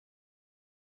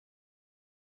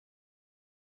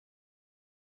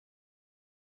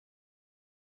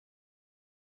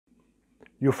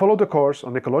You follow the course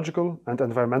on ecological and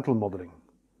environmental modeling.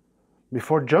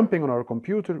 Before jumping on our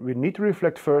computer, we need to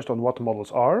reflect first on what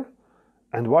models are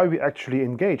and why we actually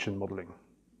engage in modeling.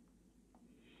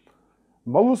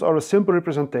 Models are a simple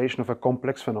representation of a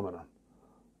complex phenomenon.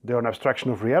 They are an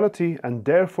abstraction of reality and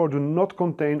therefore do not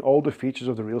contain all the features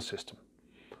of the real system.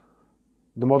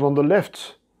 The model on the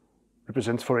left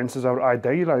represents, for instance, our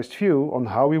idealized view on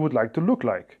how we would like to look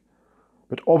like.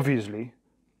 But obviously,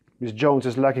 Ms. Jones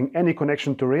is lacking any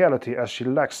connection to reality as she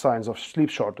lacks signs of sleep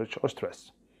shortage or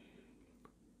stress.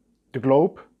 The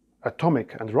globe,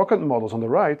 atomic and rocket models on the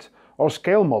right are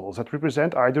scale models that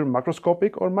represent either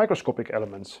macroscopic or microscopic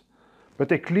elements, but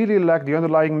they clearly lack the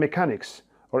underlying mechanics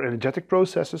or energetic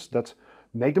processes that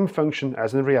make them function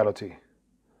as in reality.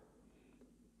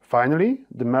 Finally,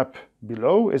 the map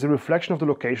below is a reflection of the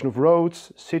location of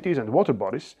roads, cities and water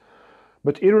bodies,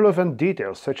 but irrelevant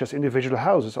details such as individual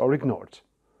houses are ignored.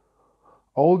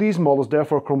 All these models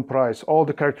therefore comprise all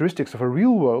the characteristics of a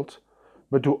real world,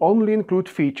 but do only include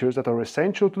features that are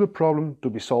essential to the problem to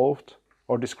be solved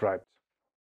or described.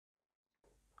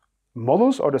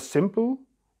 Models are the simple,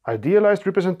 idealized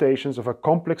representations of a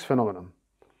complex phenomenon.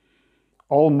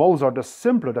 All models are thus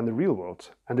simpler than the real world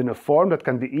and in a form that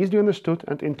can be easily understood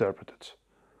and interpreted.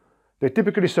 They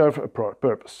typically serve a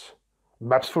purpose.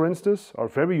 Maps, for instance, are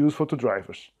very useful to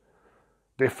drivers.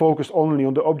 They focus only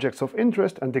on the objects of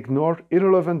interest and ignore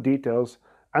irrelevant details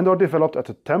and are developed at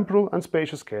a temporal and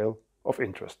spatial scale of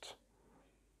interest.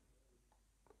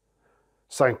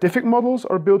 Scientific models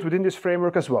are built within this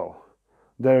framework as well.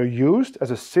 They are used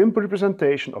as a simple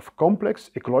representation of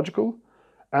complex ecological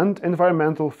and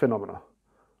environmental phenomena,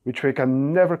 which we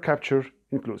can never capture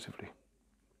inclusively.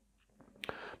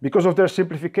 Because of their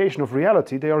simplification of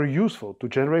reality, they are useful to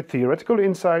generate theoretical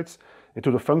insights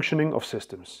into the functioning of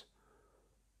systems.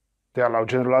 They allow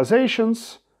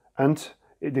generalizations, and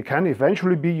they can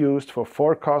eventually be used for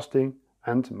forecasting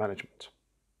and management.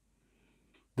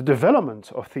 The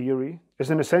development of theory is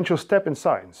an essential step in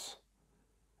science.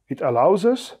 It allows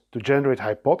us to generate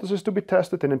hypotheses to be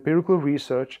tested in empirical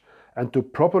research and to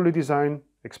properly design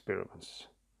experiments.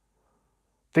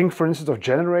 Think, for instance, of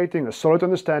generating a solid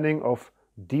understanding of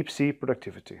deep-sea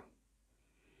productivity.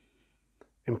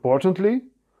 Importantly,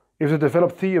 if the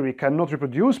developed theory cannot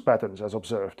reproduce patterns as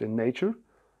observed in nature,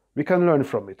 we can learn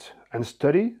from it and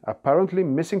study apparently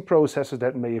missing processes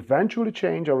that may eventually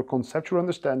change our conceptual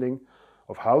understanding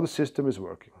of how the system is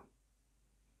working.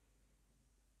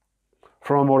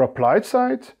 From a more applied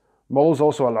side, models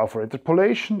also allow for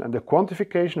interpolation and the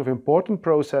quantification of important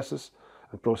processes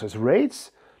and process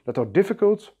rates that are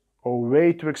difficult or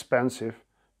way too expensive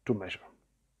to measure.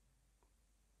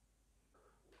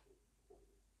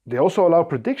 They also allow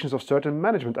predictions of certain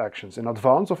management actions in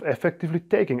advance of effectively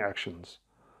taking actions.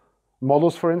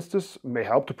 Models, for instance, may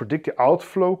help to predict the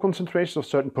outflow concentrations of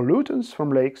certain pollutants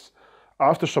from lakes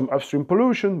after some upstream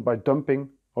pollution by dumping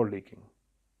or leaking.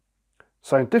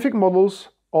 Scientific models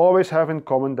always have in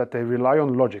common that they rely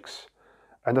on logics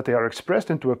and that they are expressed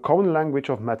into a common language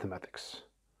of mathematics.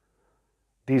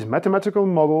 These mathematical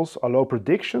models allow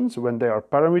predictions when they are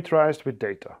parameterized with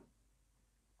data.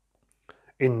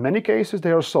 In many cases,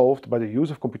 they are solved by the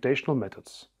use of computational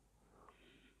methods.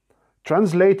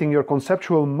 Translating your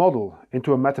conceptual model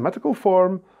into a mathematical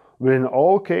form will in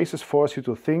all cases force you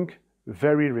to think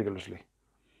very rigorously.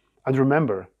 And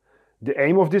remember, the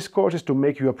aim of this course is to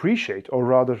make you appreciate, or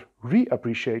rather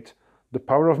reappreciate, the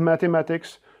power of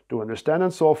mathematics to understand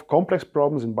and solve complex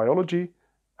problems in biology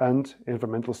and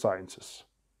environmental sciences.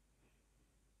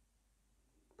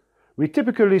 We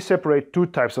typically separate two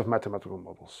types of mathematical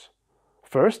models.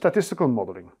 First, statistical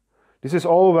modeling. This is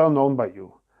all well known by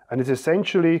you, and is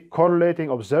essentially correlating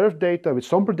observed data with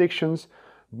some predictions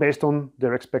based on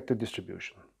their expected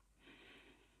distribution.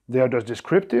 They are thus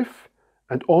descriptive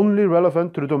and only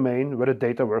relevant to the domain where the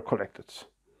data were collected.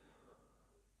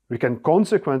 We can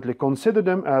consequently consider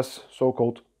them as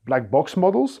so-called black box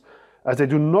models, as they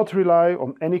do not rely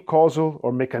on any causal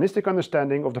or mechanistic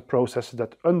understanding of the processes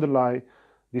that underlie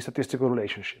these statistical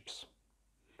relationships.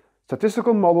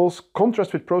 Statistical models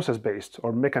contrast with process-based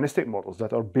or mechanistic models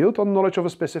that are built on knowledge of a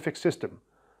specific system.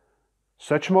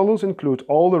 Such models include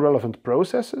all the relevant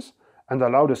processes and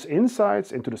allow us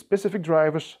insights into the specific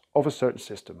drivers of a certain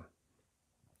system.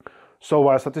 So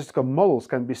while statistical models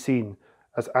can be seen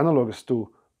as analogous to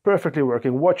perfectly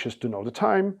working watches to know the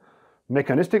time,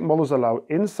 mechanistic models allow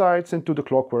insights into the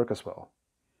clockwork as well.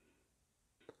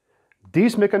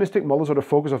 These mechanistic models are the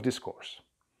focus of this course.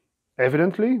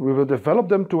 Evidently, we will develop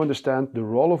them to understand the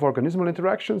role of organismal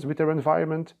interactions with their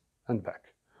environment and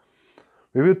back.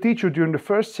 We will teach you during the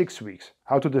first 6 weeks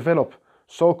how to develop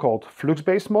so-called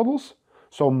flux-based models,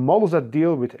 so models that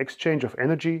deal with exchange of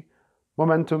energy,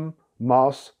 momentum,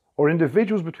 mass, or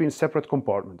individuals between separate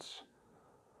compartments.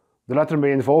 The latter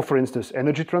may involve, for instance,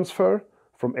 energy transfer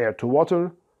from air to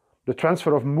water, the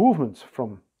transfer of movement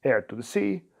from air to the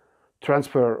sea,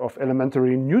 transfer of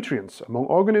elementary nutrients among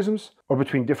organisms or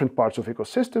between different parts of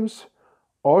ecosystems,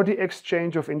 or the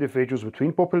exchange of individuals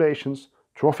between populations,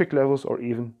 trophic levels, or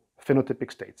even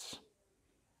phenotypic states.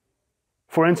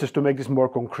 For instance, to make this more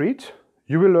concrete,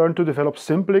 you will learn to develop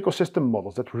simple ecosystem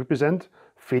models that represent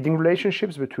feeding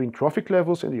relationships between trophic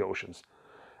levels in the oceans,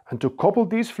 and to couple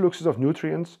these fluxes of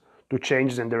nutrients to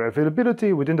changes in their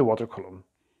availability within the water column,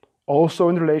 also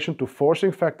in relation to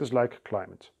forcing factors like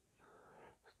climate.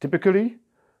 Typically,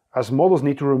 as models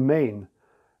need to remain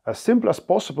as simple as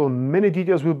possible, many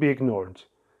details will be ignored.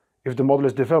 If the model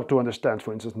is developed to understand,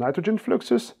 for instance, nitrogen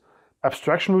fluxes,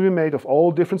 abstraction will be made of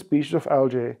all different species of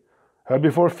algae,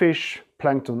 herbivore fish,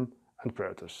 plankton, and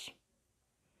predators.